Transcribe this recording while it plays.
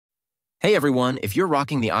Hey everyone, if you're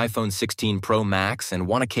rocking the iPhone 16 Pro Max and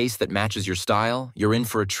want a case that matches your style, you're in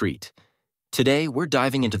for a treat. Today, we're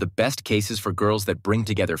diving into the best cases for girls that bring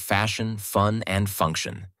together fashion, fun, and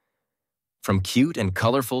function. From cute and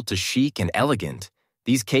colorful to chic and elegant,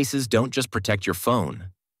 these cases don't just protect your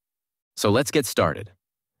phone. So let's get started.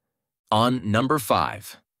 On number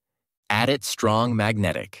 5, Addit Strong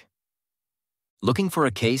Magnetic. Looking for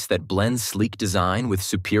a case that blends sleek design with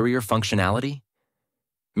superior functionality?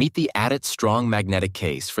 Meet the Addit Strong Magnetic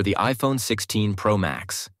Case for the iPhone 16 Pro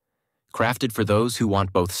Max, crafted for those who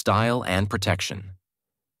want both style and protection.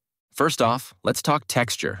 First off, let's talk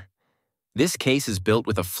texture. This case is built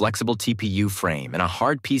with a flexible TPU frame and a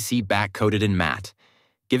hard PC back coated in matte,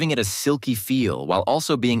 giving it a silky feel while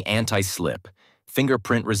also being anti-slip,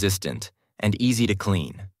 fingerprint resistant, and easy to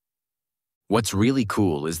clean. What's really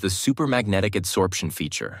cool is the super magnetic adsorption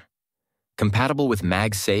feature. Compatible with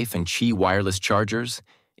MagSafe and Qi wireless chargers,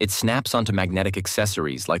 it snaps onto magnetic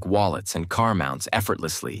accessories like wallets and car mounts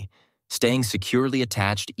effortlessly, staying securely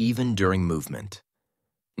attached even during movement.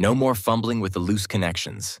 No more fumbling with the loose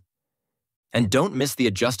connections. And don't miss the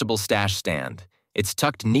adjustable stash stand. It's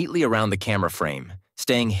tucked neatly around the camera frame,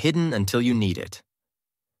 staying hidden until you need it.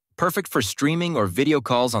 Perfect for streaming or video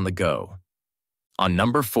calls on the go. On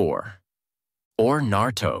number 4,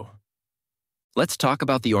 Ornarto. Let's talk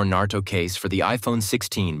about the Ornarto case for the iPhone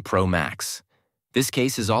 16 Pro Max. This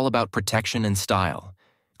case is all about protection and style,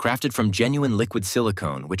 crafted from genuine liquid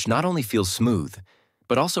silicone, which not only feels smooth,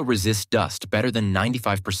 but also resists dust better than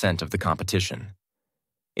 95% of the competition.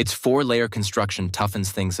 Its 4-layer construction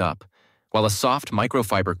toughens things up, while a soft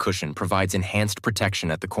microfiber cushion provides enhanced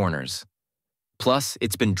protection at the corners. Plus,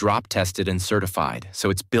 it's been drop-tested and certified, so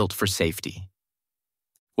it's built for safety.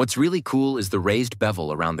 What's really cool is the raised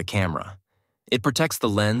bevel around the camera. It protects the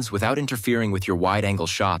lens without interfering with your wide-angle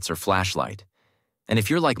shots or flashlight. And if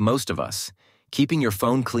you're like most of us, keeping your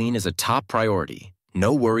phone clean is a top priority.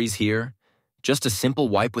 No worries here. Just a simple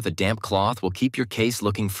wipe with a damp cloth will keep your case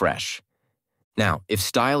looking fresh. Now, if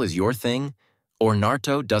style is your thing,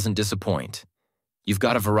 Ornarto doesn't disappoint. You've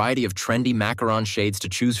got a variety of trendy macaron shades to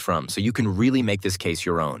choose from, so you can really make this case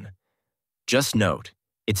your own. Just note,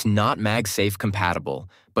 it's not MagSafe compatible,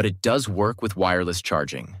 but it does work with wireless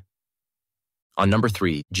charging. On number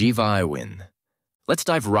 3, Gviwin. Let's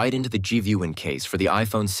dive right into the Gviwin case for the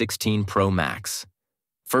iPhone 16 Pro Max.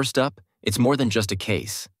 First up, it's more than just a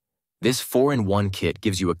case. This 4-in-1 kit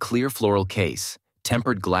gives you a clear floral case,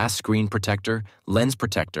 tempered glass screen protector, lens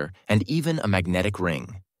protector, and even a magnetic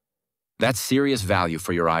ring. That's serious value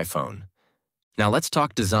for your iPhone. Now let's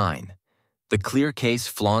talk design. The clear case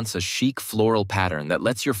flaunts a chic floral pattern that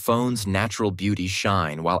lets your phone's natural beauty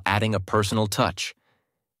shine while adding a personal touch.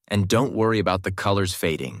 And don't worry about the colors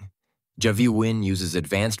fading. Gviwin uses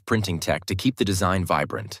advanced printing tech to keep the design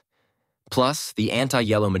vibrant. Plus, the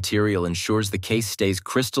anti-yellow material ensures the case stays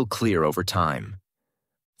crystal clear over time.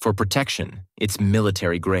 For protection, it's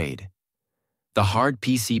military grade. The hard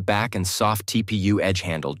PC back and soft TPU edge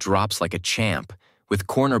handle drops like a champ, with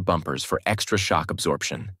corner bumpers for extra shock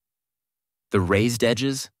absorption. The raised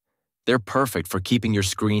edges? They're perfect for keeping your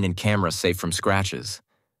screen and camera safe from scratches.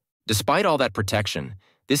 Despite all that protection,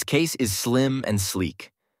 this case is slim and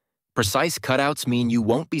sleek. Precise cutouts mean you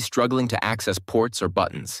won't be struggling to access ports or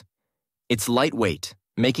buttons. It's lightweight,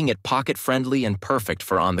 making it pocket-friendly and perfect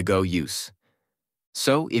for on-the-go use.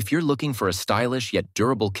 So, if you're looking for a stylish yet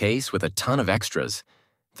durable case with a ton of extras,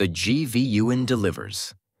 the Gviwin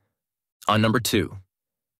delivers. On number 2,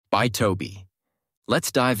 Bytoby. Let's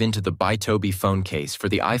dive into the Bytoby phone case for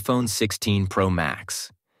the iPhone 16 Pro Max.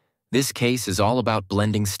 This case is all about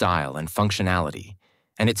blending style and functionality,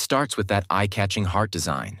 and it starts with that eye-catching heart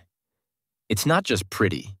design. It's not just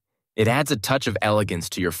pretty, it adds a touch of elegance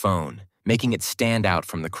to your phone, making it stand out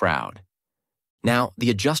from the crowd. Now, the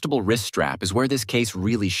adjustable wrist strap is where this case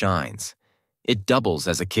really shines. It doubles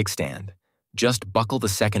as a kickstand. Just buckle the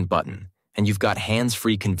second button, and you've got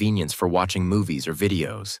hands-free convenience for watching movies or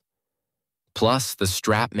videos. Plus, the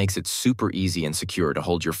strap makes it super easy and secure to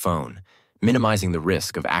hold your phone, minimizing the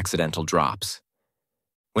risk of accidental drops.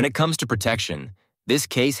 When it comes to protection, this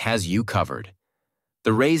case has you covered.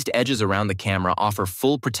 The raised edges around the camera offer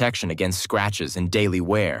full protection against scratches and daily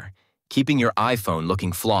wear, keeping your iPhone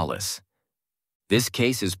looking flawless. This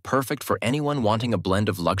case is perfect for anyone wanting a blend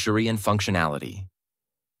of luxury and functionality.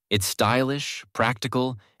 It's stylish,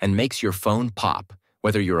 practical, and makes your phone pop,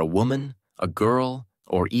 whether you're a woman, a girl,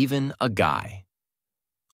 or even a guy.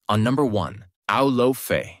 On number 1,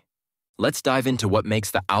 Olofe. Let's dive into what makes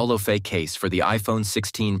the Olofe case for the iPhone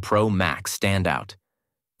 16 Pro Max stand out.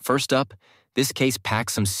 First up, this case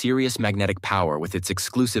packs some serious magnetic power with its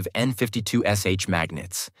exclusive N52SH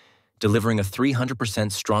magnets, delivering a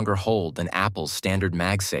 300% stronger hold than Apple's standard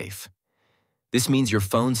MagSafe. This means your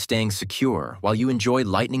phone's staying secure while you enjoy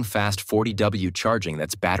lightning-fast 40W charging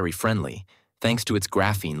that's battery-friendly, thanks to its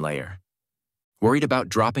graphene layer. Worried about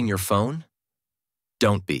dropping your phone?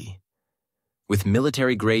 Don't be. With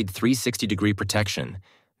military-grade 360-degree protection,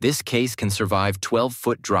 this case can survive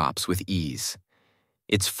 12-foot drops with ease.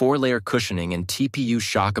 Its 4-layer cushioning and TPU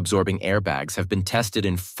shock-absorbing airbags have been tested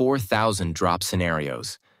in 4,000 drop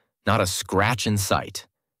scenarios. Not a scratch in sight.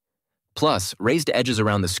 Plus, raised edges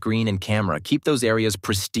around the screen and camera keep those areas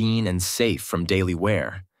pristine and safe from daily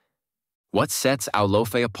wear. What sets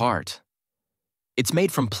Onlybestones apart? It's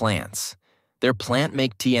made from plants. Their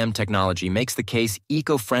plant-make TM technology makes the case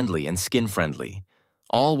eco-friendly and skin-friendly,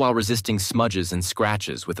 all while resisting smudges and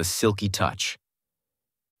scratches with a silky touch.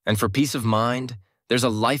 And for peace of mind, there's a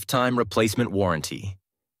lifetime replacement warranty.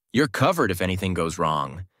 You're covered if anything goes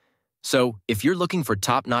wrong. So, if you're looking for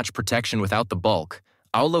top-notch protection without the bulk,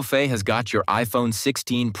 Onlybestones has got your iPhone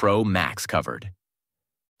 16 Pro Max covered.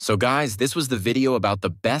 So guys, this was the video about the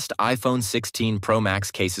best iPhone 16 Pro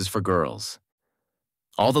Max cases for girls.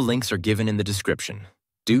 All the links are given in the description.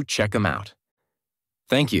 Do check them out.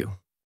 Thank you.